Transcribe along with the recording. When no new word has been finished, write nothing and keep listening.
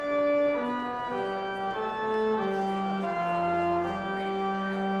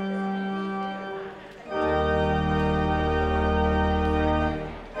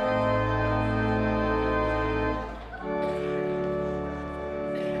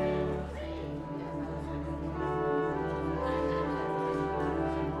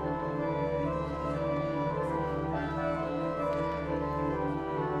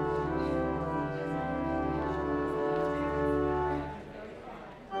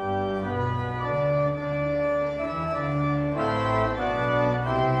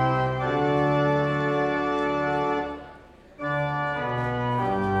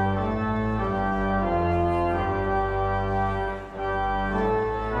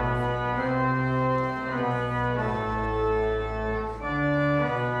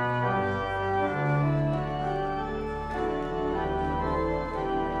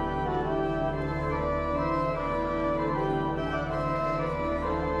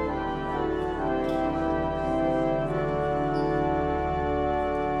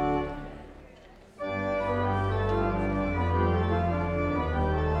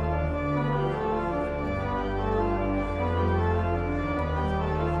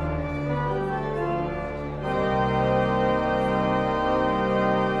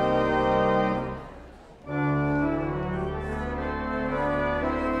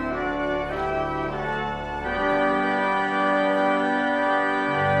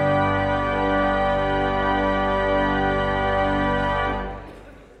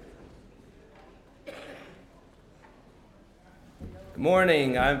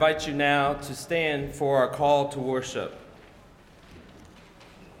morning. I invite you now to stand for our call to worship.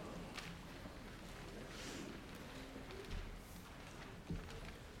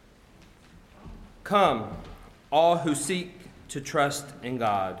 Come, all who seek to trust in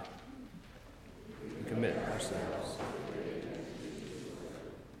God. We commit ourselves.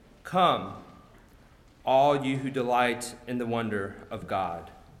 Come, all you who delight in the wonder of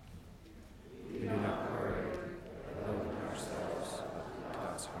God. We do not worry, but open ourselves to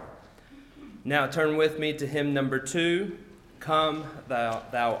God's heart. Now turn with me to hymn number 2, Come,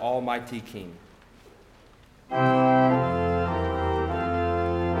 thou Almighty King.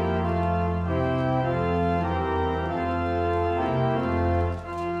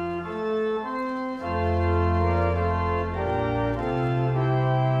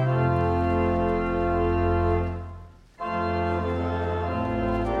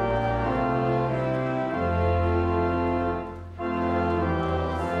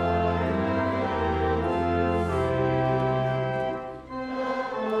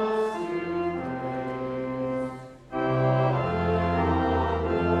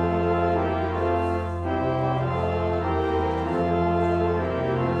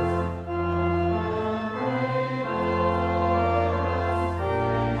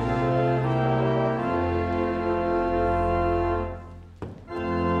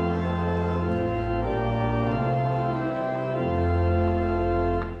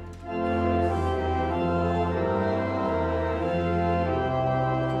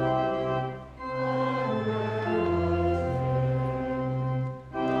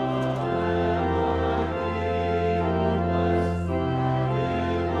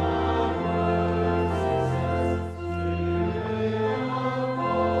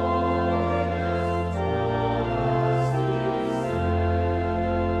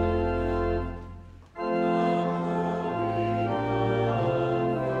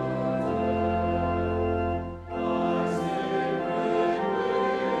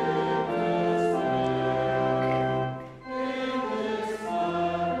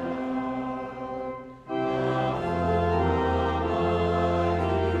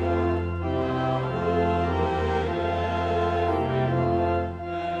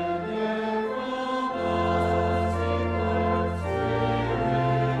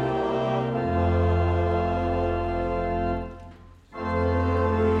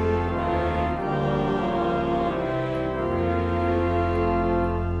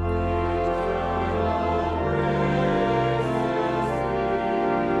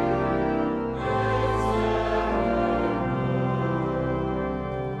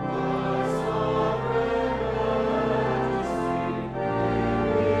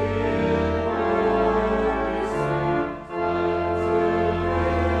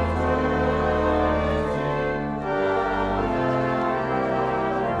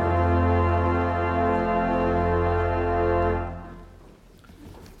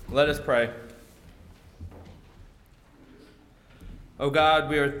 Let us pray. Oh God,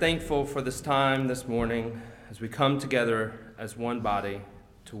 we are thankful for this time this morning as we come together as one body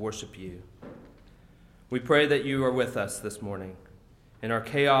to worship you. We pray that you are with us this morning in our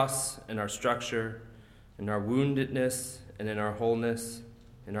chaos, in our structure, in our woundedness, and in our wholeness,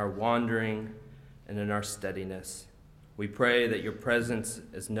 in our wandering, and in our steadiness. We pray that your presence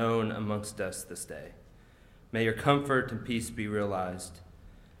is known amongst us this day. May your comfort and peace be realized.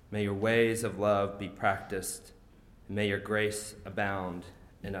 May your ways of love be practiced, and may your grace abound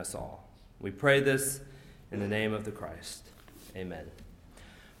in us all. We pray this in the name of the Christ. Amen.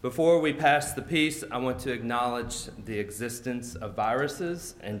 Before we pass the peace, I want to acknowledge the existence of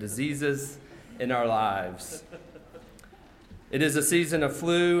viruses and diseases in our lives. It is a season of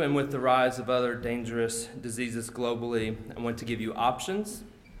flu, and with the rise of other dangerous diseases globally, I want to give you options.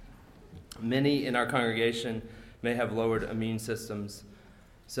 Many in our congregation may have lowered immune systems.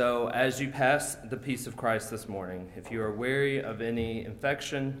 So as you pass the peace of Christ this morning, if you are wary of any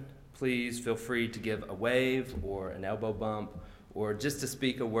infection, please feel free to give a wave or an elbow bump or just to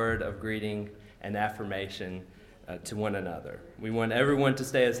speak a word of greeting and affirmation to one another. We want everyone to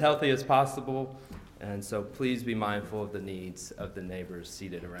stay as healthy as possible, and so please be mindful of the needs of the neighbors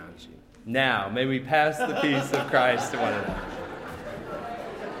seated around you. Now, may we pass the peace of Christ to one another.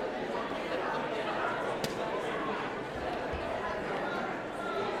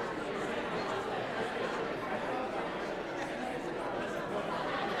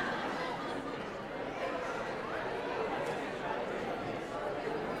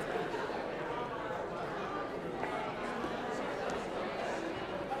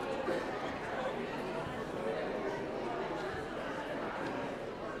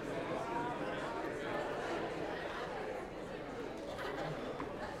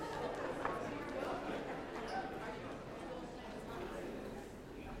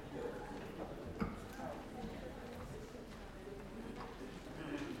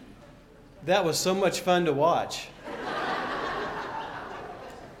 That was so much fun to watch.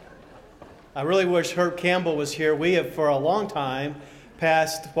 I really wish Herb Campbell was here. We have, for a long time,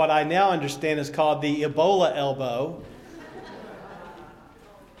 passed what I now understand is called the Ebola elbow.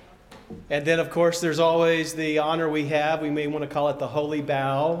 And then, of course, there's always the honor we have. We may want to call it the holy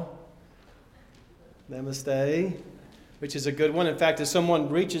bow. Namaste, which is a good one. In fact, if someone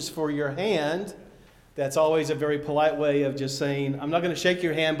reaches for your hand, that's always a very polite way of just saying, I'm not going to shake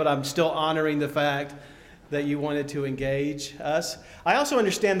your hand, but I'm still honoring the fact that you wanted to engage us. I also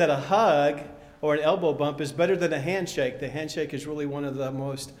understand that a hug or an elbow bump is better than a handshake. The handshake is really one of the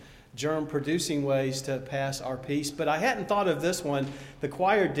most germ-producing ways to pass our peace. But I hadn't thought of this one. The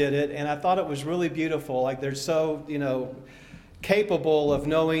choir did it, and I thought it was really beautiful. Like they're so, capable of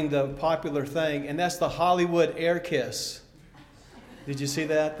knowing the popular thing, and that's the Hollywood air kiss. Did you see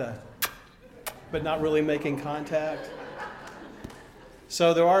that? But not really making contact.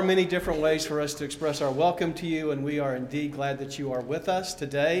 So there are many different ways for us to express our welcome to you, and we are indeed glad that you are with us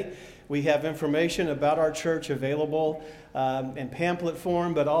today. We have information about our church available in pamphlet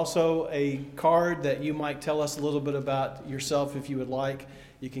form, but also a card that you might tell us a little bit about yourself if you would like.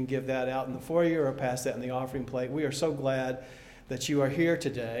 You can give that out in the foyer or pass that in the offering plate. We are so glad that you are here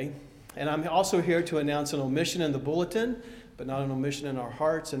today. And I'm also here to announce an omission in the bulletin, but not an omission in our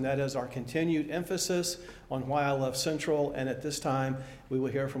hearts, and that is our continued emphasis on Why I Love Central. And at this time, we will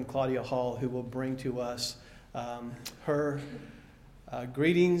hear from Claudia Hall, who will bring to us her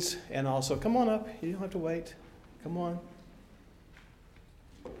greetings, and also, come on up, you don't have to wait, come on,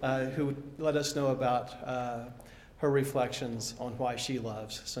 who would let us know about her reflections on why she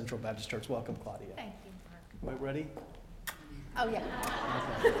loves Central Baptist Church. Welcome, Claudia. Thank you, Mark. Ready? Oh, yeah.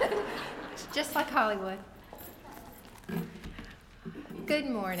 Okay. Just like Hollywood. Good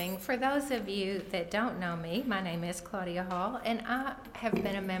morning. For those of you that don't know me, my name is Claudia Hall, and I have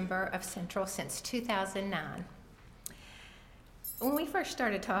been a member of Central since 2009. When we first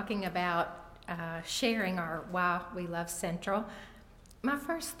started talking about sharing our why we love Central, my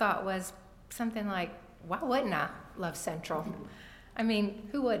first thought was something like, why wouldn't I love Central? I mean,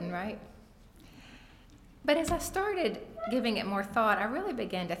 who wouldn't, right? But as I started giving it more thought, I really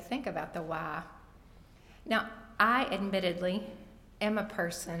began to think about the why. Now, I admittedly am a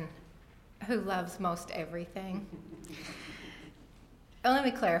person who loves most everything. Let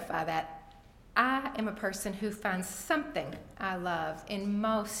me clarify that. I am a person who finds something I love in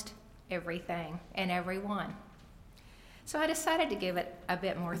most everything and everyone. So I decided to give it a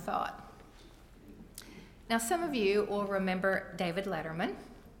bit more thought. Now, some of you will remember David Letterman.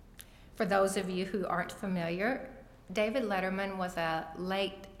 For those of you who aren't familiar, David Letterman was a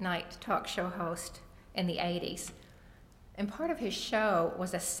late-night talk show host in the 80s. And part of his show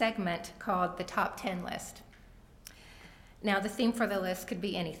was a segment called the Top 10 List. Now, the theme for the list could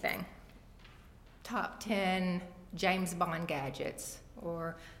be anything. Top 10 James Bond gadgets,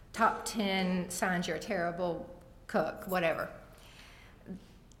 or top 10 signs you're a terrible cook, whatever.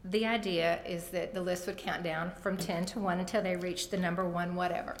 The idea is that the list would count down from 10 to 1 until they reach the number 1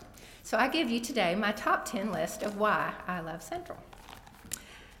 whatever. So I give you today my top 10 list of why I love Central.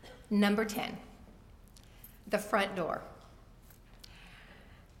 Number 10, the front door.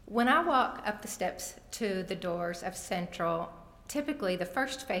 When I walk up the steps to the doors of Central, typically the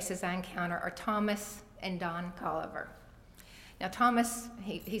first faces I encounter are Thomas and Don Colliver. Now Thomas,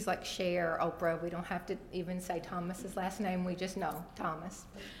 he's like Cher or Oprah. We don't have to even say Thomas's last name, we just know Thomas.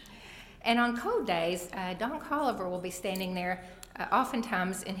 And on cold days, Don Colliver will be standing there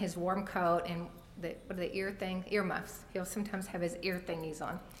oftentimes in his warm coat and earmuffs. He'll sometimes have his ear thingies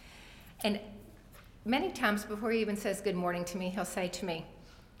on. And many times before he even says good morning to me, he'll say to me,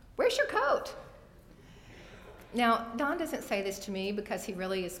 "Where's your coat?" Now, Don doesn't say this to me because he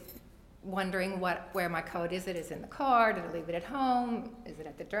really is wondering where my coat is. It is in the car. Did I leave it at home? Is it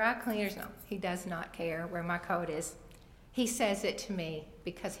at the dry cleaners? No, he does not care where my coat is. He says it to me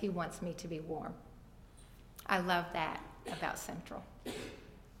because he wants me to be warm. I love that about Central.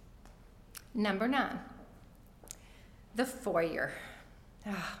 Number 9, the foyer.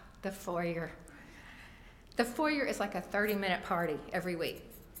 The foyer. The foyer is like a 30-minute party every week.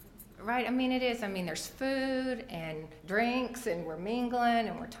 Right? I mean, it is. I mean, there's food and drinks, and we're mingling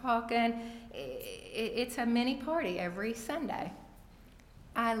and we're talking. It's a mini party every Sunday.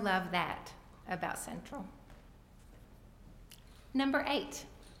 I love that about Central. Number 8,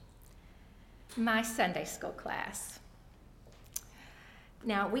 my Sunday school class.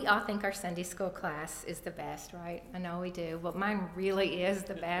 Now, we all think our Sunday school class is the best, right? I know we do, but mine really is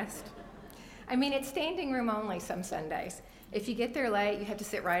the best. I mean, it's standing room only some Sundays. If you get there late, you have to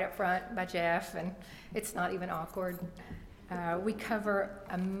sit right up front by Jeff, and it's not even awkward. We cover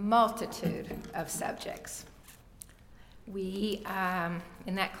a multitude of subjects. We,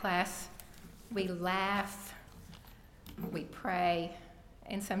 in that class, we laugh, we pray,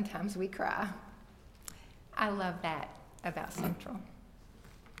 and sometimes we cry. I love that about Central.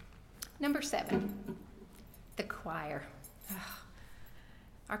 Number 7, the choir. Oh,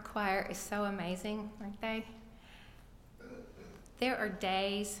 our choir is so amazing, aren't they? There are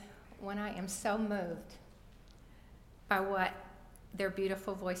days when I am so moved by what their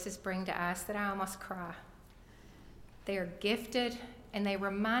beautiful voices bring to us that I almost cry. They are gifted, and they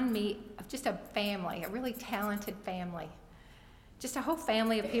remind me of just a family, a really talented family. Just a whole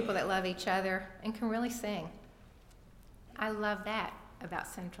family of people that love each other and can really sing. I love that about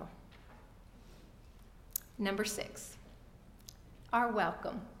Central. Number 6, our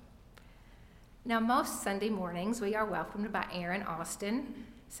welcome. Now, most Sunday mornings, we are welcomed by Aaron Austin.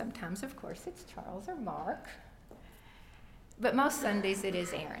 Sometimes, of course, it's Charles or Mark. But most Sundays, it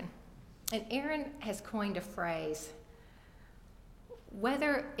is Aaron. And Aaron has coined a phrase.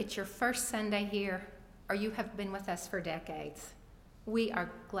 Whether it's your first Sunday here or you have been with us for decades, we are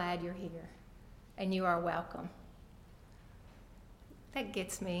glad you're here and you are welcome. That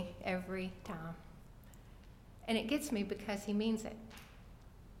gets me every time. And it gets me because he means it.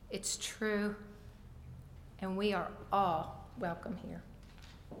 It's true, and we are all welcome here.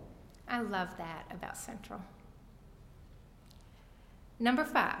 I love that about Central. Number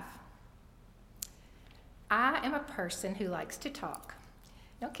 5, I am a person who likes to talk.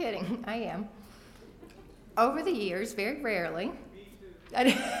 No kidding, I am. Over the years, very rarely.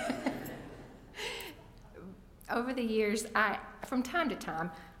 Over the years, from time to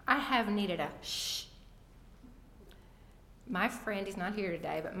time, I have needed a shh. My friend, he's not here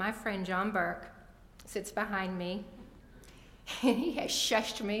today, but my friend John Burke sits behind me, and he has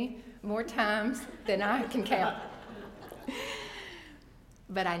shushed me more times than I can count.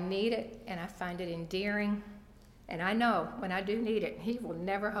 But I need it, and I find it endearing, and I know when I do need it, he will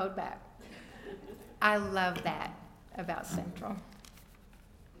never hold back. I love that about Central.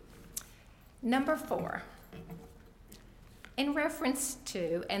 Number 4, in reference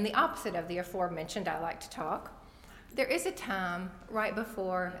to, and the opposite of the aforementioned, I like to talk, there is a time right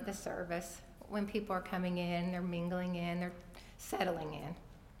before the service when people are coming in, they're mingling in, they're settling in.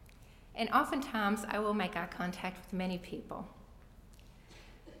 And oftentimes I will make eye contact with many people.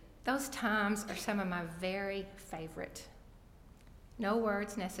 Those times are some of my very favorite. No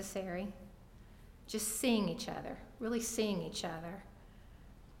words necessary, just seeing each other, really seeing each other.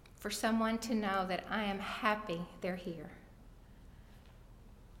 For someone to know that I am happy they're here.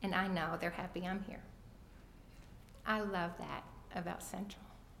 And I know they're happy I'm here. I love that about Central.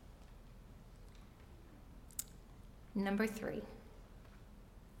 Number 3,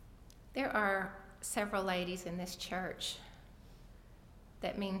 there are several ladies in this church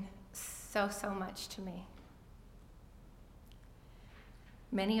that mean so much to me.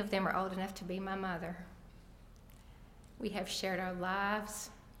 Many of them are old enough to be my mother. We have shared our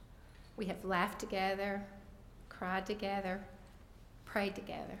lives. We have laughed together, cried together, prayed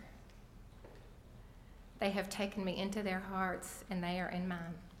together. They have taken me into their hearts, and they are in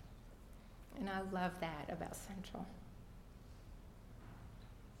mine. And I love that about Central.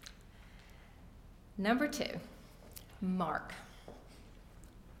 Number 2, Mark.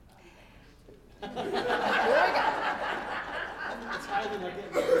 Here we go.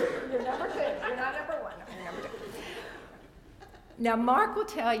 You're number 2. You're not number 1. You're number 2. Now, Mark will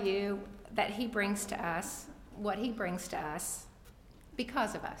tell you that he brings to us what he brings to us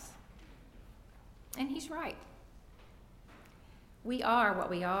because of us. And he's right. We are what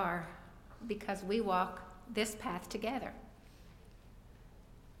we are because we walk this path together.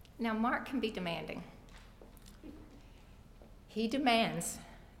 Now, Mark can be demanding. He demands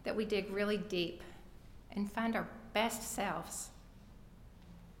that we dig really deep and find our best selves.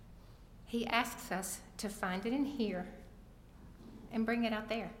 He asks us to find it in here and bring it out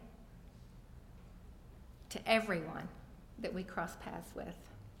there to everyone that we cross paths with.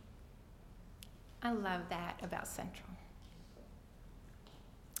 I love that about Central.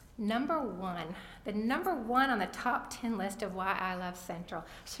 Number 1, the number 1 on the top 10 list of why I love Central.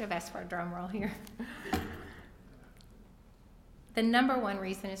 I should have asked for a drum roll here. The number 1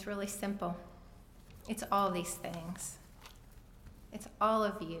 reason is really simple. It's all these things. It's all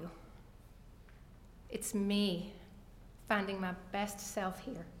of you. It's me finding my best self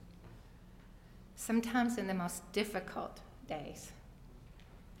here. Sometimes in the most difficult days,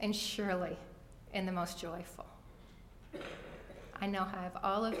 and surely in the most joyful. I know I have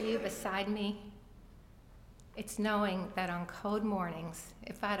all of you beside me. It's knowing that on cold mornings,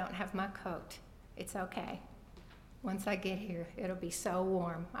 if I don't have my coat, it's okay. Once I get here, it'll be so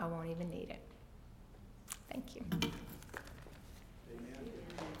warm, I won't even need it. Thank you.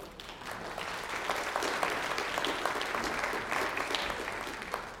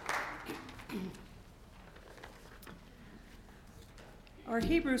 Our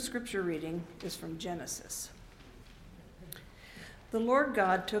Hebrew scripture reading is from Genesis. The Lord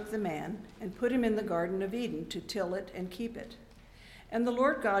God took the man and put him in the Garden of Eden to till it and keep it. And the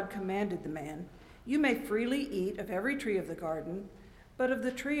Lord God commanded the man, "You may freely eat of every tree of the garden, but of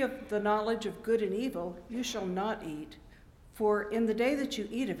the tree of the knowledge of good and evil you shall not eat, for in the day that you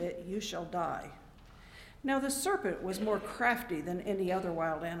eat of it you shall die." Now the serpent was more crafty than any other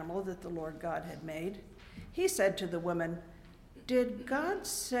wild animal that the Lord God had made. He said to the woman, "Did God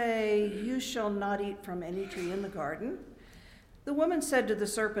say, 'You shall not eat from any tree in the garden'?" The woman said to the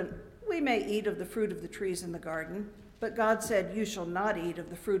serpent, "We may eat of the fruit of the trees in the garden, but God said, 'You shall not eat of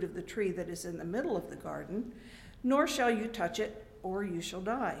the fruit of the tree that is in the middle of the garden, nor shall you touch it, or you shall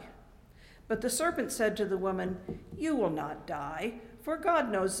die.' But the serpent said to the woman, 'You will not die, for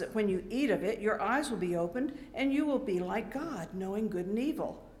God knows that when you eat of it, your eyes will be opened, and you will be like God, knowing good and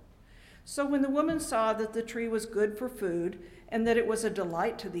evil.' So when the woman saw that the tree was good for food, and that it was a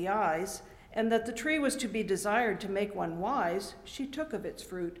delight to the eyes, and that the tree was to be desired to make one wise, she took of its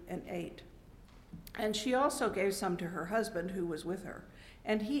fruit and ate. And she also gave some to her husband who was with her,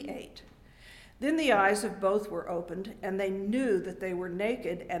 and he ate. Then the eyes of both were opened, and they knew that they were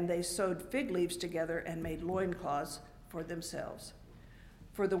naked, and they sewed fig leaves together and made loincloths for themselves.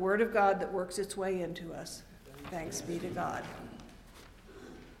 For the word of God that works its way into us. Thanks be to God.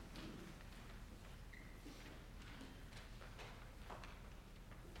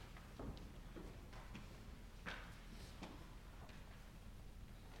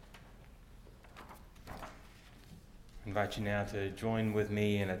 I invite you now to join with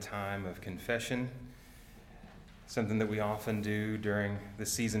me in a time of confession, something that we often do during the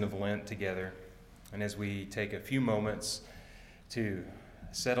season of Lent together. And as we take a few moments to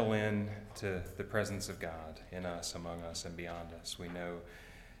settle in to the presence of God in us, among us, and beyond us, we know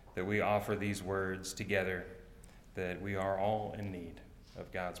that we offer these words together, that we are all in need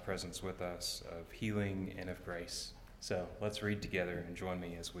of God's presence with us, of healing and of grace. So let's read together and join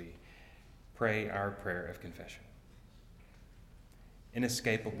me as we pray our prayer of confession.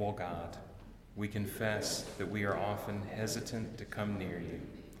 Inescapable God, we confess that we are often hesitant to come near you,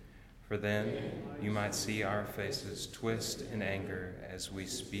 for then you might see our faces twist in anger as we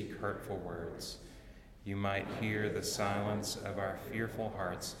speak hurtful words. You might hear the silence of our fearful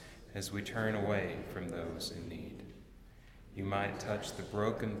hearts as we turn away from those in need. You might touch the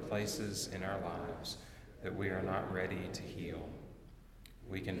broken places in our lives that we are not ready to heal.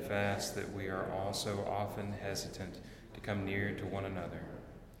 We confess that we are also often hesitant to come near to one another.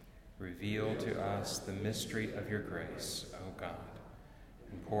 Reveal to us the mystery of your grace, O God,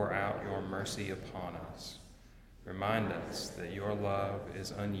 and pour out your mercy upon us. Remind us that your love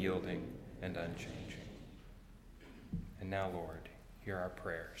is unyielding and unchanging. And now, Lord, hear our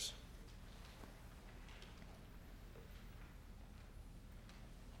prayers.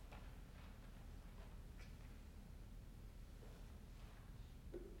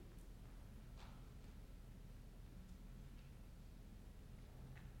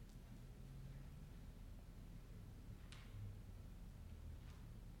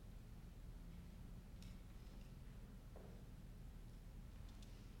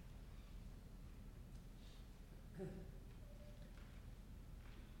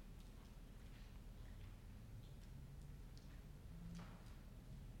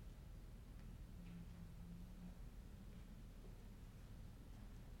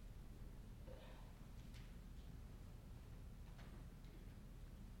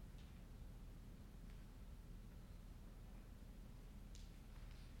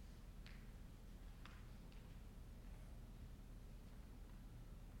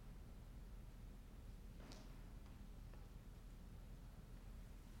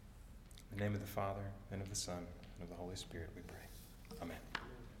 In the name of the Father, and of the Son, and of the Holy Spirit, we pray. Amen.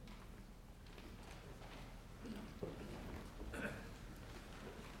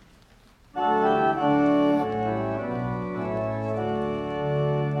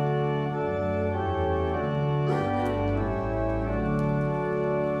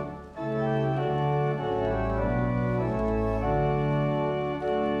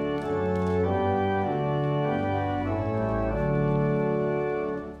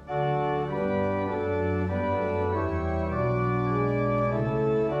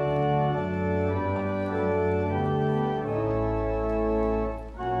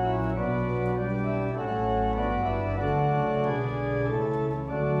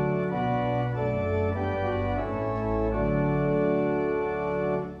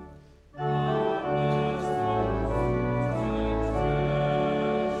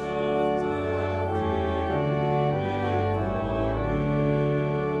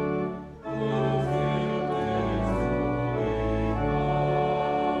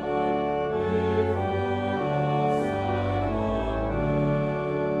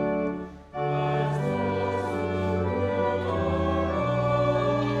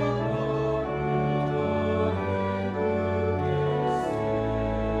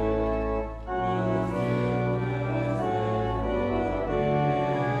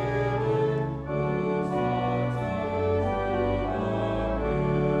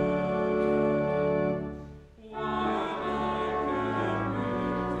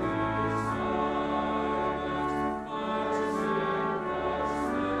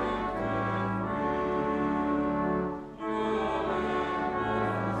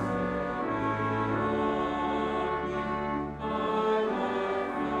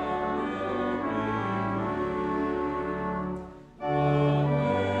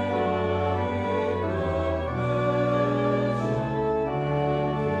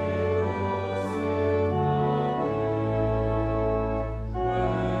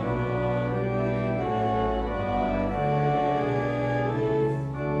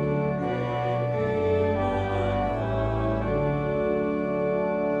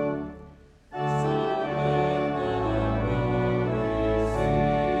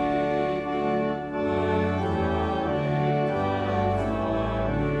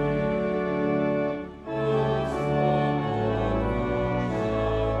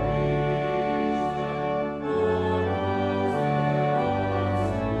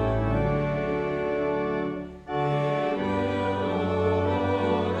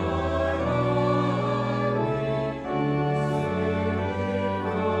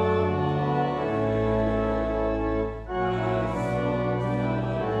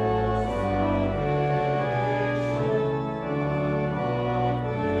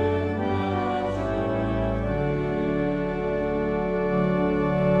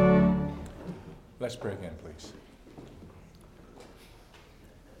 Let's pray again, please.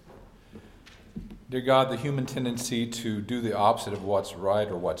 Dear God, the human tendency to do the opposite of what's right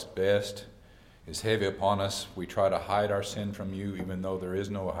or what's best is heavy upon us. We try to hide our sin from you, even though there is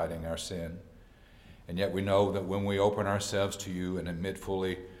no hiding our sin. And yet we know that when we open ourselves to you and admit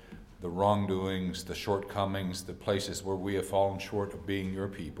fully the wrongdoings, the shortcomings, the places where we have fallen short of being your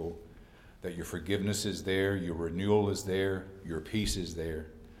people, that your forgiveness is there, your renewal is there, your peace is there.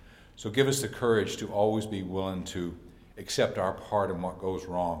 So give us the courage to always be willing to accept our part in what goes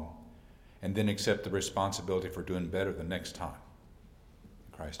wrong, and then accept the responsibility for doing better the next time.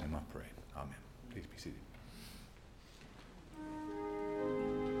 In Christ's name I pray. Amen. Please be seated.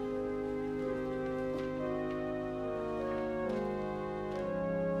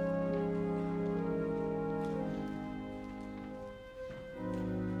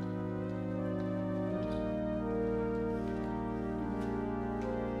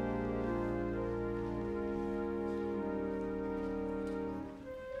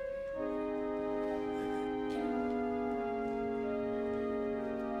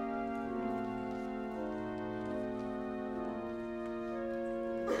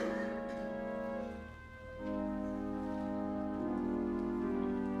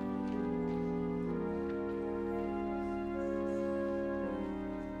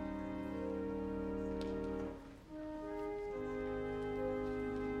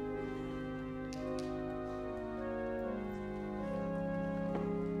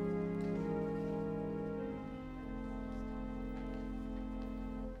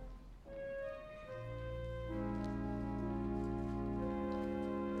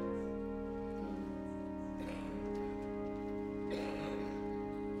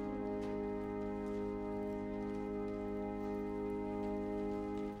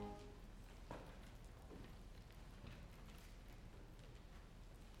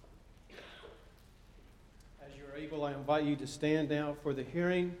 I invite you to stand now for the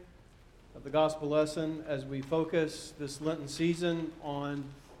hearing of the gospel lesson as we focus this Lenten season on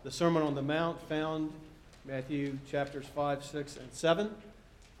the Sermon on the Mount found in Matthew chapters 5, 6, and 7.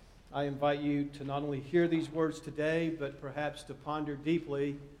 I invite you to not only hear these words today, but perhaps to ponder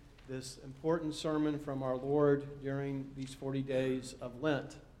deeply this important sermon from our Lord during these 40 days of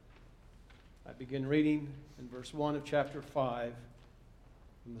Lent. I begin reading in verse 1 of chapter 5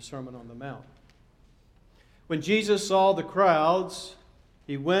 from the Sermon on the Mount. When Jesus saw the crowds,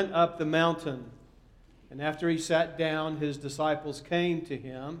 he went up the mountain, and after he sat down, his disciples came to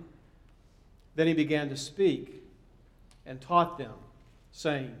him. Then he began to speak and taught them,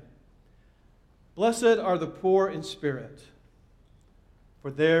 saying, "Blessed are the poor in spirit, for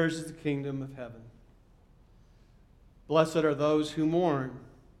theirs is the kingdom of heaven. Blessed are those who mourn,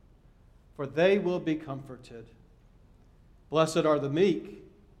 for they will be comforted. Blessed are the meek,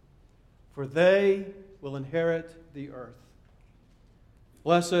 for they will inherit the earth.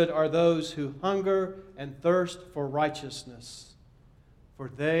 Blessed are those who hunger and thirst for righteousness, for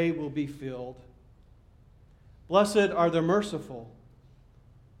they will be filled. Blessed are the merciful,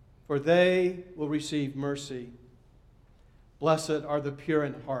 for they will receive mercy. Blessed are the pure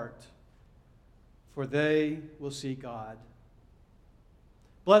in heart, for they will see God.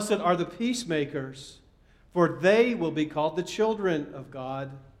 Blessed are the peacemakers, for they will be called the children of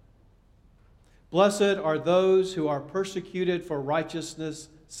God. Blessed are those who are persecuted for righteousness'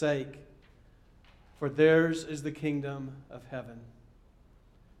 sake, for theirs is the kingdom of heaven.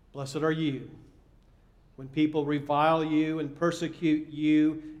 Blessed are you when people revile you and persecute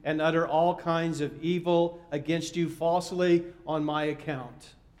you and utter all kinds of evil against you falsely on my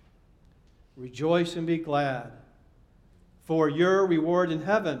account. Rejoice and be glad, for your reward in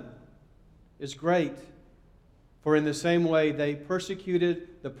heaven is great. For in the same way they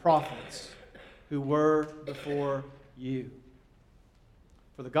persecuted the prophets who were before you."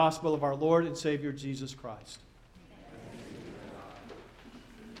 For the gospel of our Lord and Savior Jesus Christ.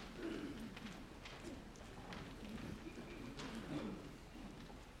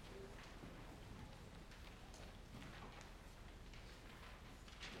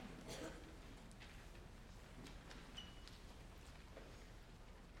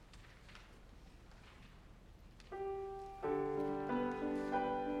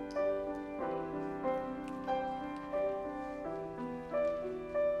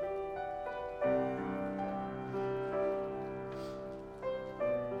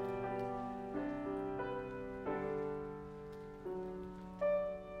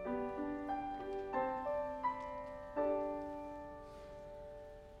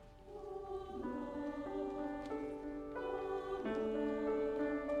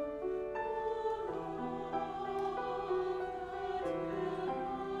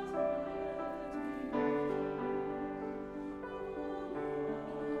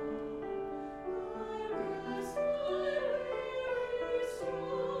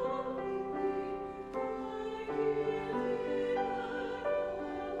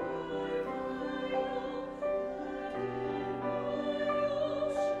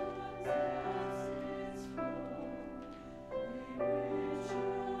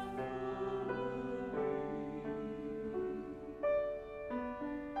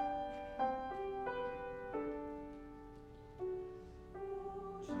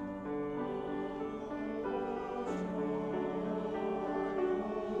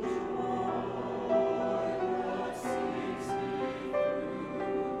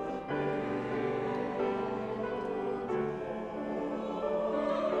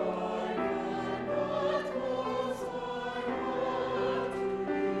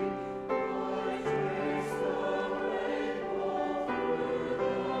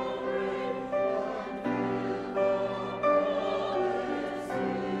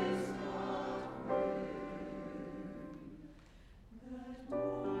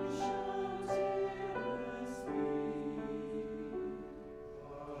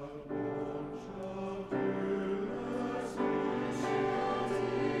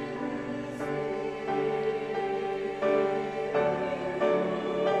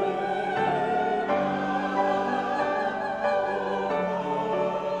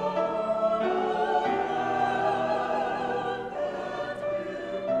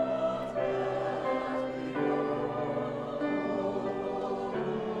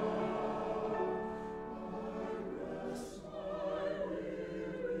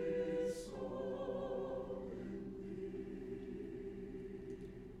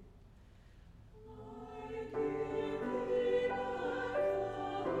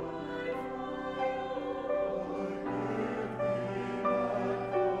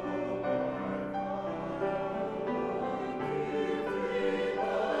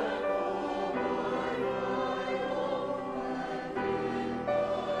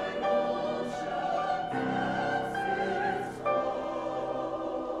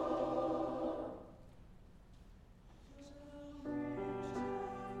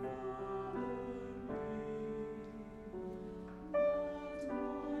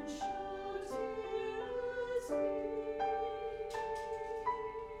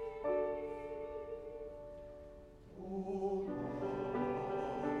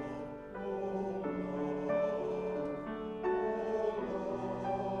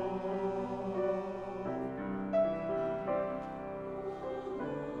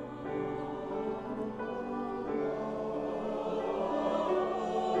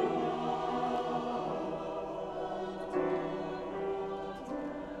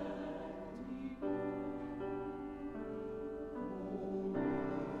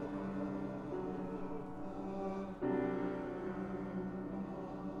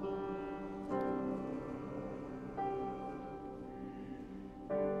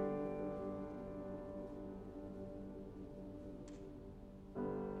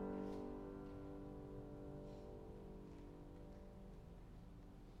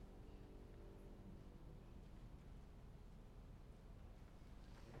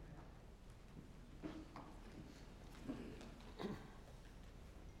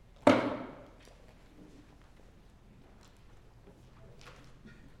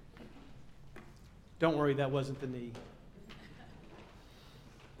 Don't worry, that wasn't the knee.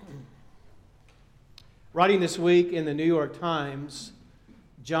 Writing this week in the New York Times,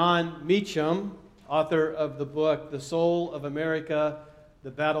 John Meacham, author of the book The Soul of America,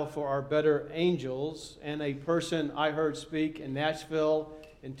 The Battle for Our Better Angels, and a person I heard speak in Nashville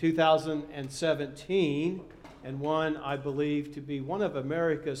in 2017, and one I believe to be one of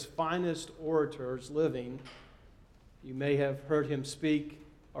America's finest orators living. You may have heard him speak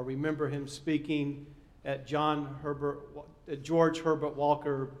or remember him speaking at George Herbert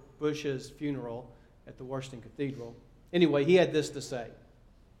Walker Bush's funeral at the Washington Cathedral. Anyway, he had this to say: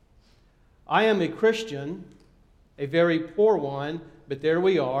 I am a Christian, a very poor one, but there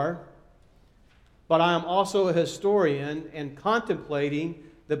we are. But I am also a historian, and contemplating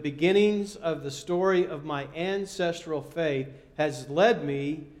the beginnings of the story of my ancestral faith has led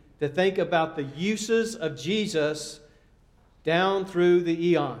me to think about the uses of Jesus down through the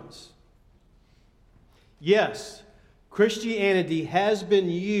eons. Yes, Christianity has been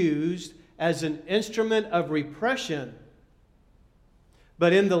used as an instrument of repression,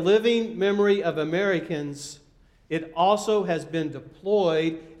 but in the living memory of Americans, it also has been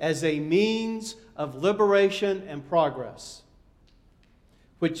deployed as a means of liberation and progress,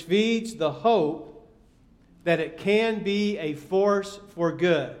 which feeds the hope that it can be a force for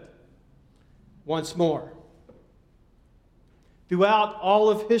good. Once more, throughout all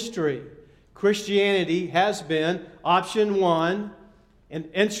of history, Christianity has been, option one, an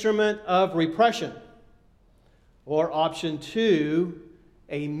instrument of repression, or option two,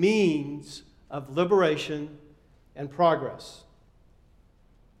 a means of liberation and progress.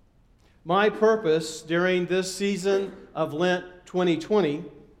 My purpose during this season of Lent 2020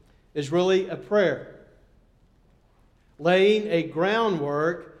 is really a prayer, laying a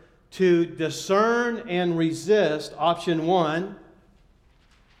groundwork to discern and resist option one,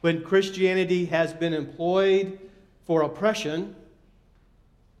 when Christianity has been employed for oppression,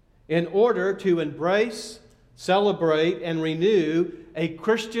 in order to embrace, celebrate, and renew a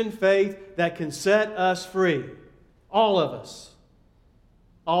Christian faith that can set us free, all of us,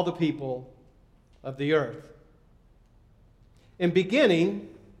 all the people of the earth. In beginning,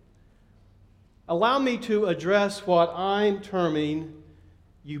 allow me to address what I'm terming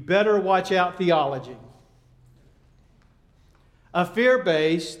 "you better watch out" theology. A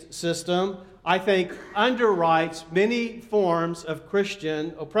fear-based system, I think, underwrites many forms of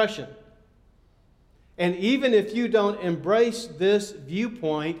Christian oppression. And even if you don't embrace this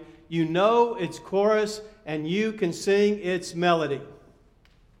viewpoint, you know its chorus and you can sing its melody.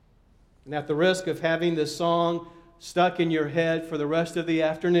 And at the risk of having this song stuck in your head for the rest of the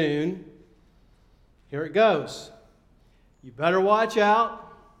afternoon, here it goes. You better watch out.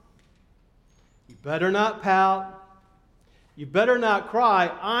 You better not pout. You better not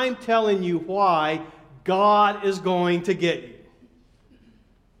cry. I'm telling you why God is going to get you.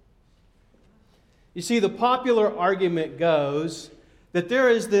 You see, the popular argument goes that there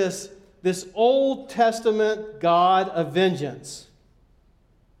is this Old Testament God of vengeance.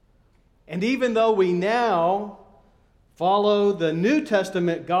 And even though we now follow the New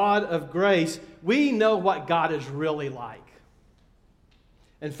Testament God of grace, we know what God is really like.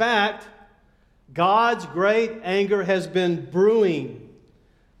 In fact, God's great anger has been brewing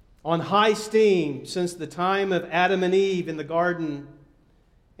on high steam since the time of Adam and Eve in the garden,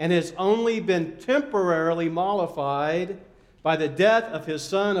 and has only been temporarily mollified by the death of His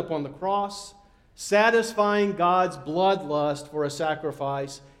Son upon the cross, satisfying God's bloodlust for a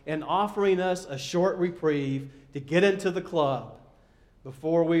sacrifice and offering us a short reprieve to get into the club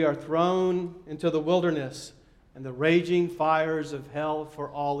before we are thrown into the wilderness and the raging fires of hell for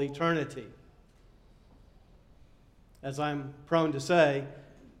all eternity. As I'm prone to say,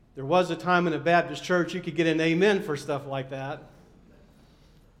 there was a time in a Baptist church you could get an amen for stuff like that.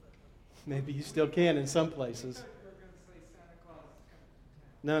 Maybe you still can in some places.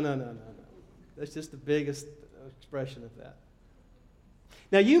 No. That's just the biggest expression of that.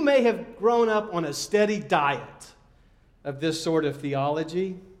 Now, you may have grown up on a steady diet of this sort of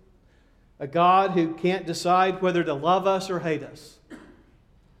theology. A God who can't decide whether to love us or hate us,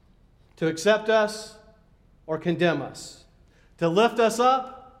 to accept us or condemn us, to lift us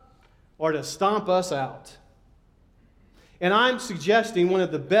up or to stomp us out. And I'm suggesting one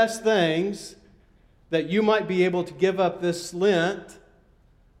of the best things that you might be able to give up this Lent,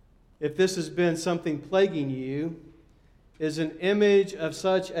 if this has been something plaguing you, is an image of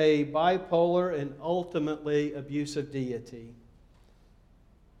such a bipolar and ultimately abusive deity.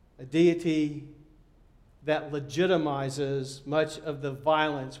 A deity that legitimizes much of the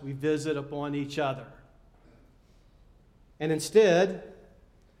violence we visit upon each other. And instead,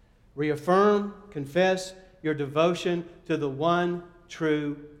 Reaffirm, confess your devotion to the one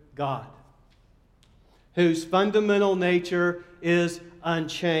true God, whose fundamental nature is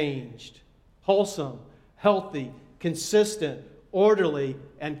unchanged, wholesome, healthy, consistent, orderly,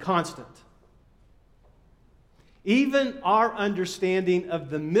 and constant. Even our understanding of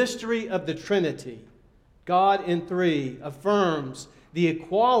the mystery of the Trinity, God in three, affirms the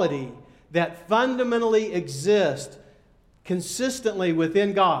equality that fundamentally exists consistently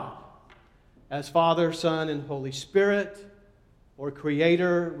within God as Father, Son, and Holy Spirit, or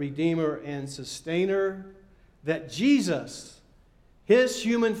Creator, Redeemer, and Sustainer, that Jesus, His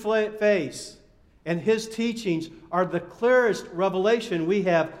human face, and His teachings are the clearest revelation we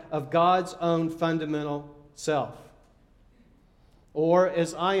have of God's own fundamental self. Or,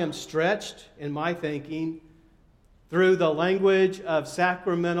 as I am stretched in my thinking, through the language of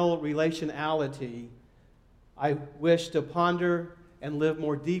sacramental relationality, I wish to ponder and live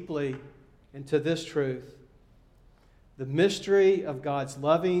more deeply into this truth: the mystery of God's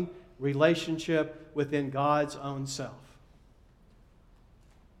loving relationship within God's own self.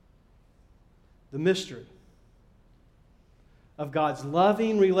 The mystery of God's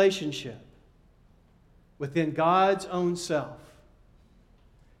loving relationship within God's own self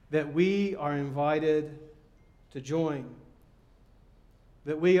that we are invited to join,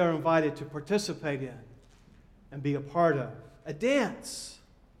 that we are invited to participate in and be a part of. A dance,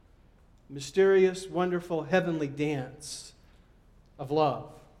 mysterious, wonderful, heavenly dance of love.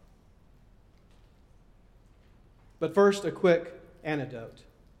 But first, a quick anecdote.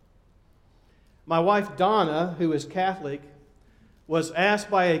 My wife Donna, who is Catholic, was asked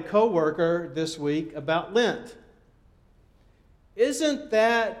by a coworker this week about Lent. Isn't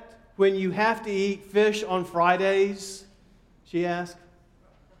that when you have to eat fish on Fridays? She asked.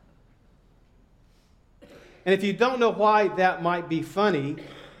 And if you don't know why that might be funny,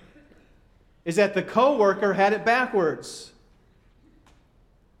 is that the coworker had it backwards.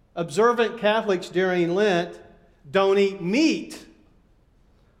 Observant Catholics during Lent don't eat meat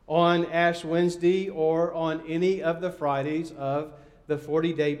on Ash Wednesday or on any of the Fridays of the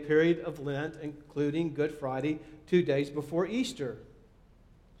 40-day period of Lent, including Good Friday, 2 days before Easter.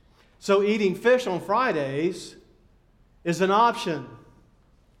 So eating fish on Fridays is an option,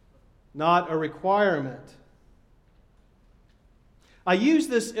 not a requirement. I use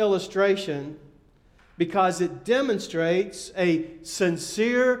this illustration because it demonstrates a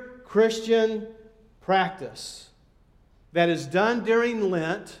sincere Christian practice that is done during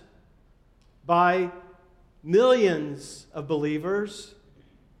Lent by millions of believers,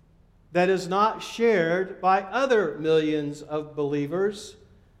 that is not shared by other millions of believers,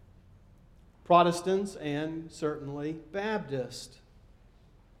 Protestants and certainly Baptists.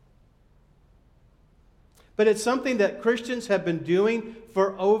 But it's something that Christians have been doing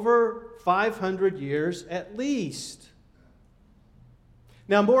for over 500 years at least.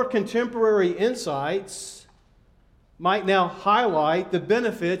 Now, more contemporary insights might now highlight the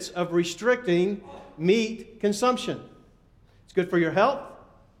benefits of restricting meat consumption. It's good for your health.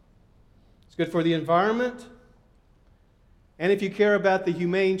 It's good for the environment. And if you care about the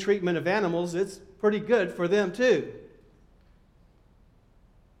humane treatment of animals, it's pretty good for them too.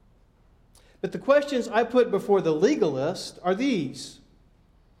 But the questions I put before the legalist are these.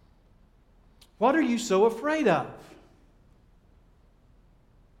 What are you so afraid of?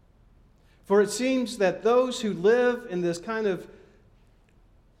 For it seems that those who live in this kind of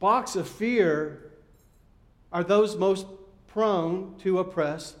box of fear are those most prone to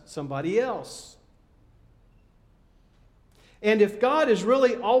oppress somebody else. And if God is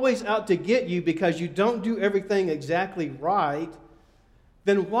really always out to get you because you don't do everything exactly right,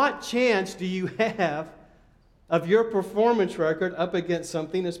 then what chance do you have of your performance record up against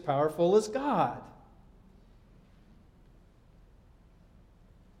something as powerful as God?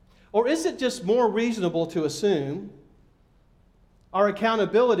 Or is it just more reasonable to assume our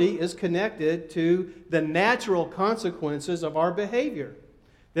accountability is connected to the natural consequences of our behavior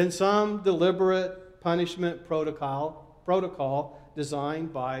than some deliberate punishment protocol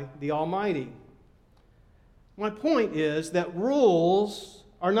designed by the Almighty? My point is that rules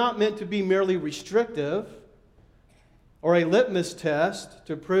are not meant to be merely restrictive or a litmus test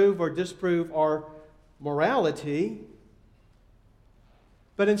to prove or disprove our morality.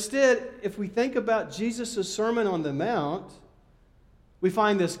 But instead, if we think about Jesus' Sermon on the Mount, we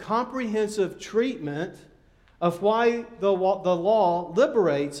find this comprehensive treatment of why the law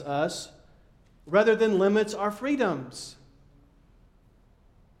liberates us rather than limits our freedoms.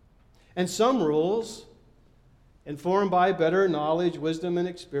 And some rules, informed by better knowledge, wisdom, and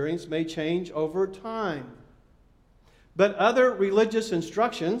experience, may change over time. but other religious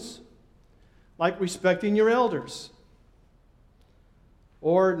instructions, like respecting your elders,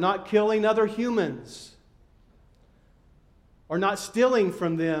 or not killing other humans, or not stealing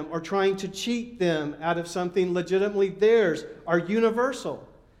from them, or trying to cheat them out of something legitimately theirs, are universal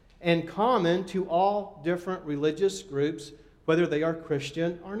and common to all different religious groups, whether they are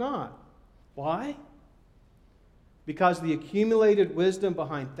Christian or not. Why? Because the accumulated wisdom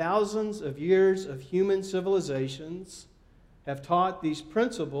behind thousands of years of human civilizations have taught these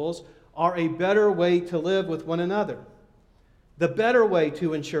principles are a better way to live with one another. The better way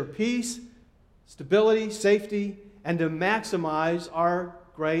to ensure peace, stability, safety, and to maximize our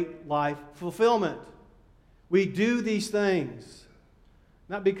great life fulfillment. We do these things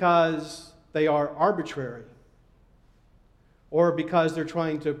not because they are arbitrary or because they're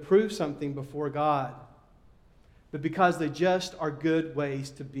trying to prove something before God, but because they just are good ways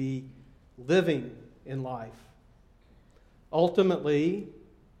to be living in life. Ultimately,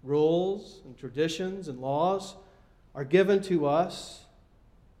 rules and traditions and laws are given to us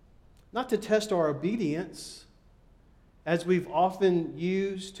not to test our obedience, as we've often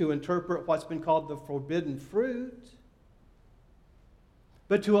used to interpret what's been called the forbidden fruit,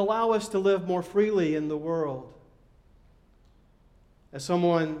 but to allow us to live more freely in the world. As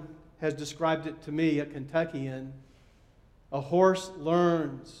someone has described it to me, a Kentuckian, a horse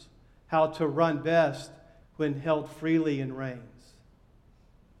learns how to run best when held freely in reins.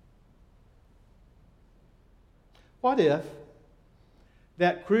 What if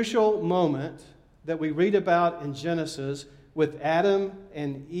that crucial moment that we read about in Genesis with Adam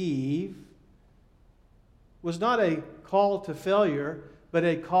and Eve was not a call to failure, but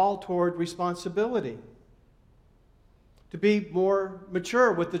a call toward responsibility? To be more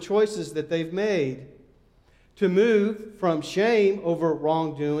mature with the choices that they've made. To move from shame over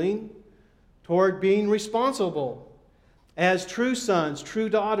wrongdoing toward being responsible as true sons, true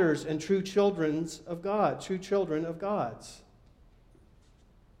daughters, and true children of God, true children of God's.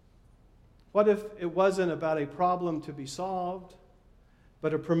 What if it wasn't about a problem to be solved,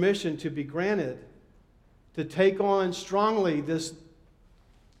 but a permission to be granted to take on strongly this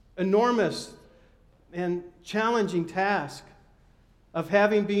enormous and challenging task of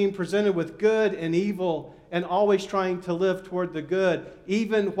being presented with good and evil and always trying to live toward the good,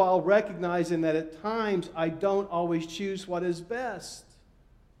 even while recognizing that at times I don't always choose what is best.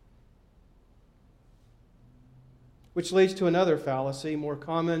 Which leads to another fallacy, more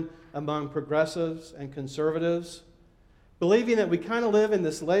common among progressives and conservatives, believing that we kind of live in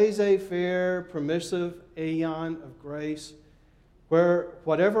this laissez-faire, permissive aeon of grace where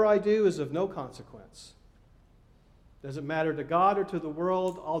whatever I do is of no consequence. Doesn't matter to God or to the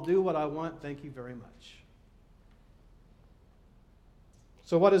world. I'll do what I want. Thank you very much.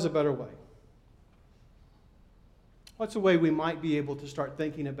 So what is a better way? What's a way we might be able to start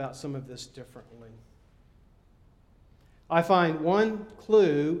thinking about some of this differently? I find one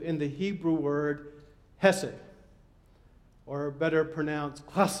clue in the Hebrew word hesed, or better pronounced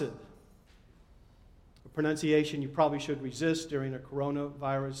chesed. A pronunciation you probably should resist during a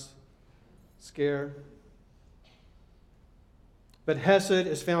coronavirus scare. But hesed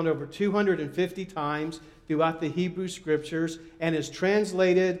is found over 250 times throughout the Hebrew Scriptures and is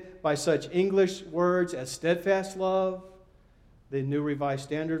translated by such English words as steadfast love, the New Revised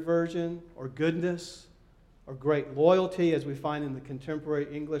Standard Version, or goodness, or great loyalty, as we find in the contemporary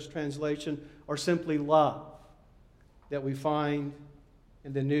English translation, or simply love, that we find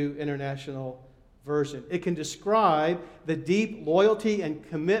in the New International Version. It can describe the deep loyalty and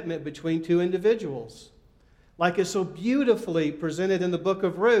commitment between two individuals, like is so beautifully presented in the book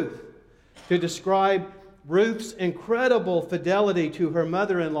of Ruth, to describe Ruth's incredible fidelity to her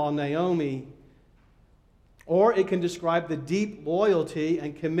mother-in-law, Naomi. Or it can describe the deep loyalty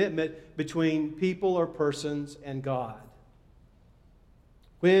and commitment between people or persons and God.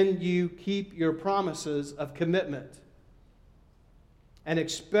 When you keep your promises of commitment and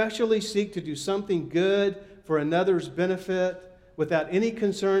especially seek to do something good for another's benefit without any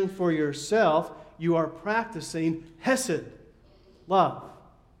concern for yourself, you are practicing hesed, love,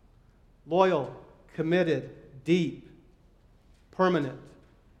 loyal, committed, deep, permanent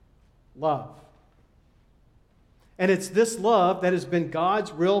love. And it's this love that has been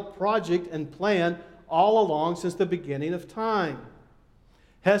God's real project and plan all along since the beginning of time.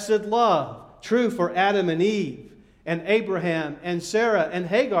 Hesed love, true for Adam and Eve, and Abraham and Sarah and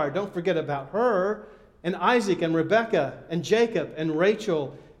Hagar, don't forget about her, and Isaac and Rebekah and Jacob and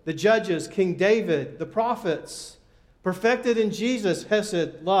Rachel, the judges, King David, the prophets, perfected in Jesus,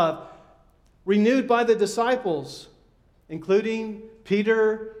 hesed love, renewed by the disciples, including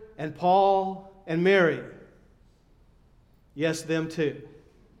Peter and Paul and Mary. Yes, them too.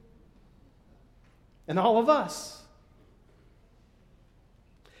 And all of us.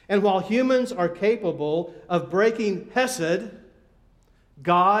 And while humans are capable of breaking Hesed,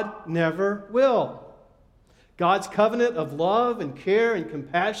 God never will. God's covenant of love and care and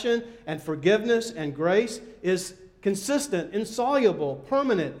compassion and forgiveness and grace is consistent, insoluble,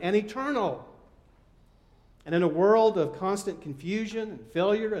 permanent, and eternal. And in a world of constant confusion and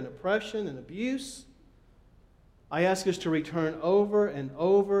failure and oppression and abuse, I ask us to return over and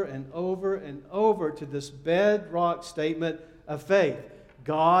over and over and over to this bedrock statement of faith.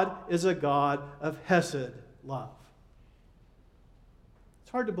 God is a God of Hesed love.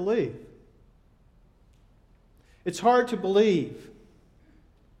 It's hard to believe. It's hard to believe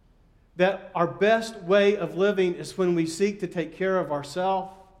that our best way of living is when we seek to take care of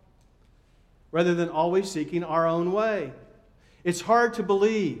ourselves rather than always seeking our own way. It's hard to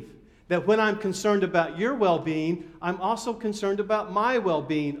believe that when I'm concerned about your well-being, I'm also concerned about my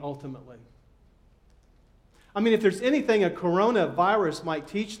well-being ultimately. I mean, if there's anything a coronavirus might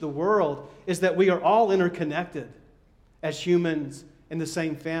teach the world, is that we are all interconnected as humans in the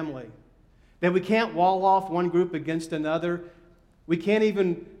same family. That we can't wall off one group against another. We can't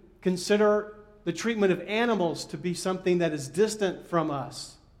even consider the treatment of animals to be something that is distant from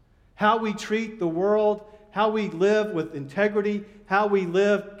us. How we treat the world, how we live with integrity, how we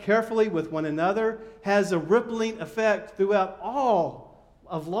live carefully with one another has a rippling effect throughout all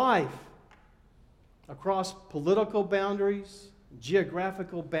of life, across political boundaries,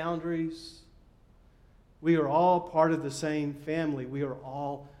 geographical boundaries. We are all part of the same family. We are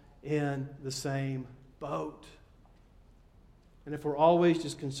all in the same boat. And if we're always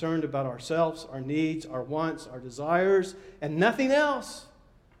just concerned about ourselves, our needs, our wants, our desires, and nothing else,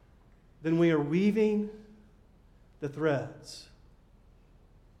 then we are weaving the threads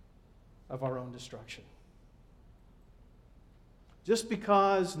of our own destruction. Just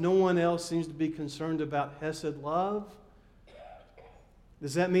because no one else seems to be concerned about Hesed love,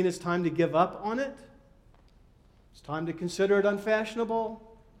 does that mean it's time to give up on it? It's time to consider it unfashionable?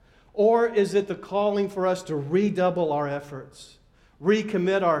 Or is it the calling for us to redouble our efforts,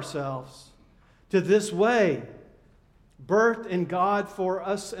 recommit ourselves to this way, birthed in God for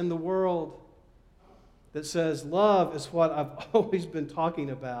us and the world, that says love is what I've always been talking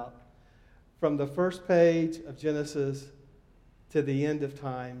about from the first page of Genesis to the end of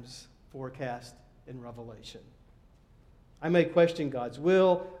times forecast in Revelation. I may question God's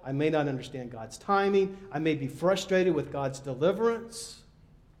will. I may not understand God's timing. I may be frustrated with God's deliverance.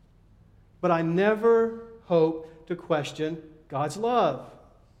 But I never hope to question God's love.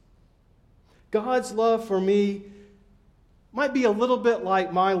 God's love for me might be a little bit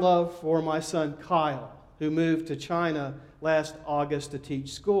like my love for my son Kyle, who moved to China last August to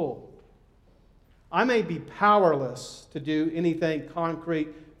teach school. I may be powerless to do anything concrete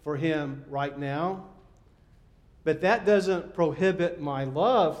for him right now, but that doesn't prohibit my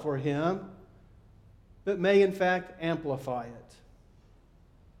love for him, but may in fact amplify it.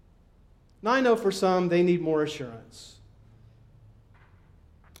 Now I know for some they need more assurance.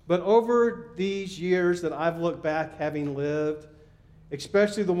 But over these years that I've looked back having lived,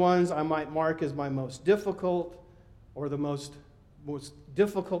 especially the ones I might mark as my most difficult or the most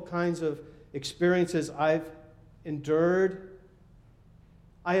difficult kinds of experiences I've endured,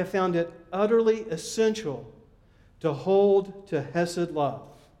 I have found it utterly essential to hold to Hesed love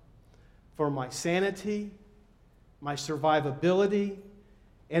for my sanity, my survivability,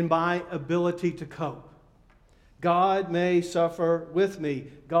 and my ability to cope. God may suffer with me.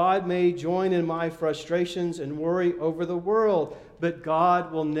 God may join in my frustrations and worry over the world, but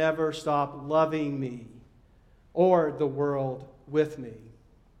God will never stop loving me or the world with me.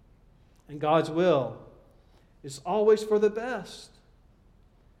 And God's will is always for the best,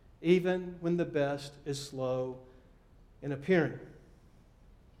 even when the best is slow in appearing.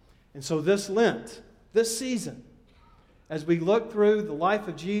 And so this Lent, this season, as we look through the life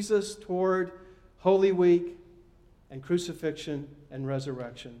of Jesus toward Holy Week and crucifixion and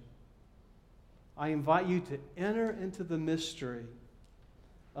resurrection, I invite you to enter into the mystery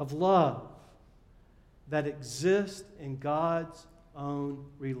of love that exists in God's own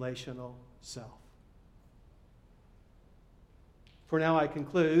relational self. For now, I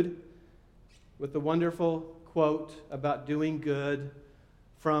conclude with the wonderful quote about doing good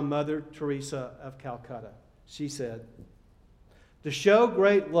from Mother Teresa of Calcutta. She said, "To show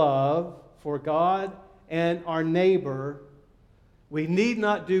great love for God and our neighbor, we need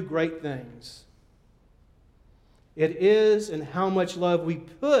not do great things. It is in how much love we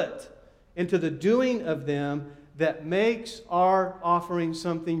put into the doing of them that makes our offering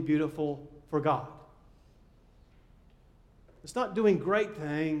something beautiful for God." It's not doing great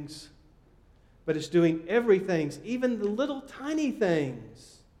things, but it's doing everything, even the little tiny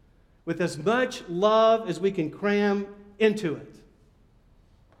things, with as much love as we can cram into it.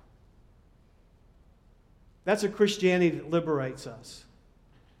 That's a Christianity that liberates us,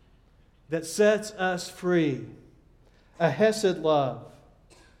 that sets us free. A Hesed love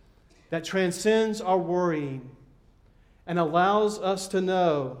that transcends our worrying and allows us to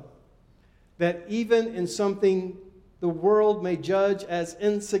know that even in something the world may judge as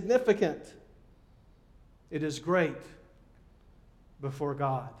insignificant, it is great before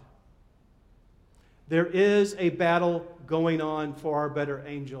God. There is a battle going on for our better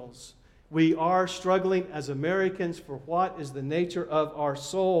angels. We are struggling as Americans for what is the nature of our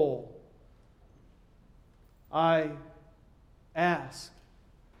soul. I ask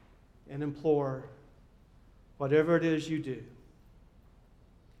and implore, whatever it is you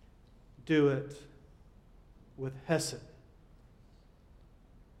do it with Hesed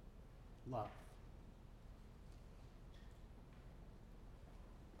love.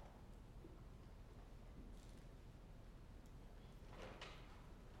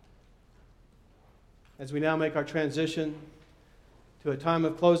 As we now make our transition to a time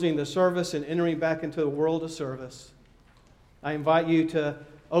of closing the service and entering back into the world of service, I invite you to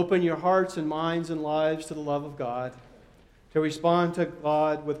open your hearts and minds and lives to the love of God, to respond to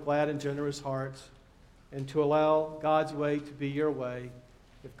God with glad and generous hearts, and to allow God's way to be your way.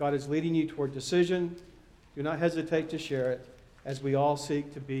 If God is leading you toward decision, do not hesitate to share it, as we all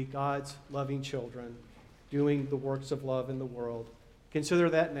seek to be God's loving children, doing the works of love in the world. Consider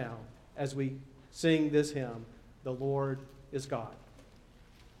that now as we sing this hymn, "The Lord is God."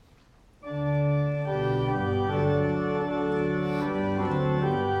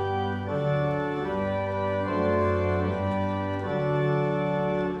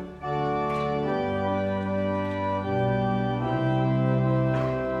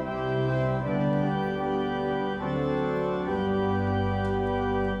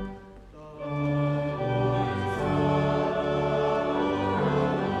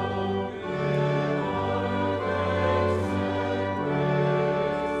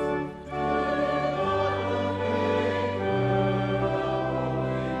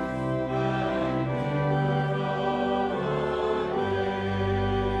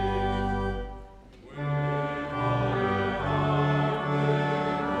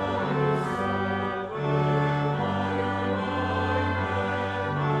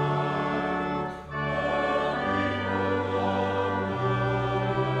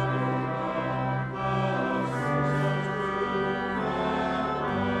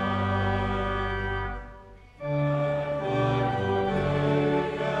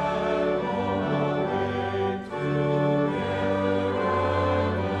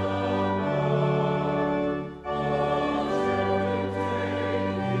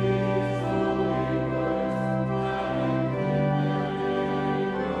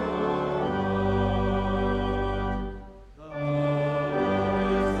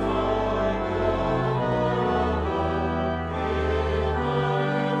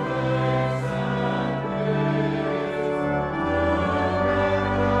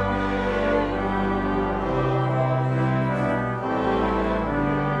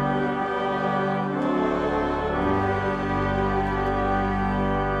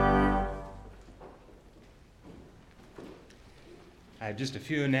 Just a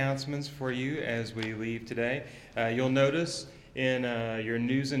few announcements for you as we leave today. You'll notice in your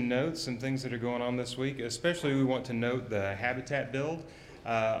news and notes some things that are going on this week. Especially we want to note the Habitat build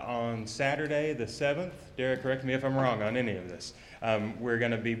on Saturday the 7th. Derek, correct me if I'm wrong on any of this. We're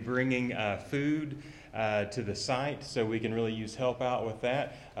going to be bringing food to the site so we can really use help out with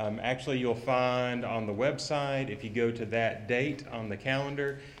that. Actually, you'll find on the website, if you go to that date on the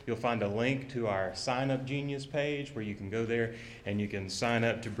calendar, you'll find a link to our Sign Up Genius page where you can go there and you can sign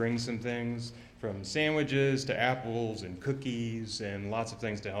up to bring some things from sandwiches to apples and cookies and lots of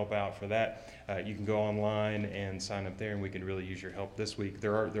things to help out for that. You can go online and sign up there, and we can really use your help this week.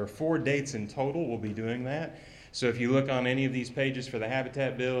 There are 4 dates in total we'll be doing that. So if you look on any of these pages for the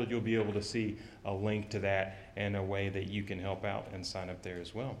Habitat build, you'll be able to see a link to that and a way that you can help out and sign up there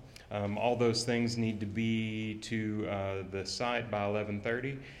as well. All those things need to be to the site by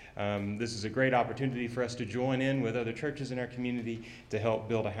 11:30. This is a great opportunity for us to join in with other churches in our community to help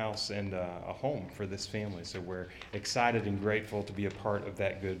build a house and a home for this family. So we're excited and grateful to be a part of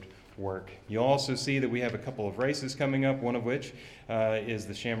that good work. You'll also see that we have a couple of races coming up, one of which is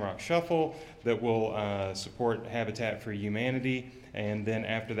the Shamrock Shuffle that will support Habitat for Humanity And then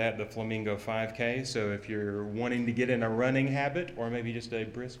after that, the Flamingo 5K. So if you're wanting to get in a running habit or maybe just a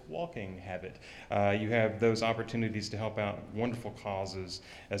brisk walking habit, you have those opportunities to help out wonderful causes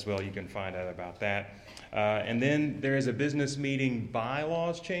as well. You can find out about that. And then there is a business meeting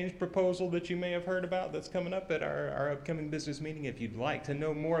bylaws change proposal that you may have heard about that's coming up at our upcoming business meeting. If you'd like to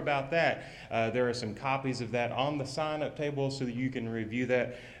know more about that, there are some copies of that on the sign-up table so that you can review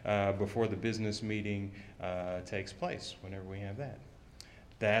that before the business meeting takes place, whenever we have that.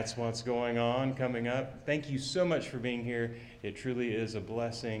 That's what's going on coming up. Thank you so much for being here. It truly is a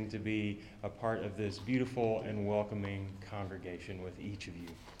blessing to be a part of this beautiful and welcoming congregation with each of you.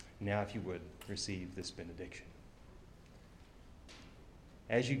 Now, if you would, receive this benediction.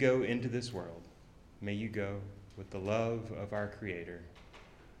 As you go into this world, may you go with the love of our Creator,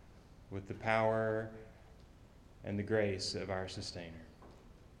 with the power and the grace of our Sustainer,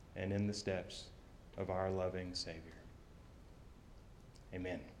 and in the steps of our loving Savior.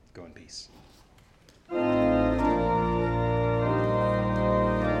 Amen. Go in peace.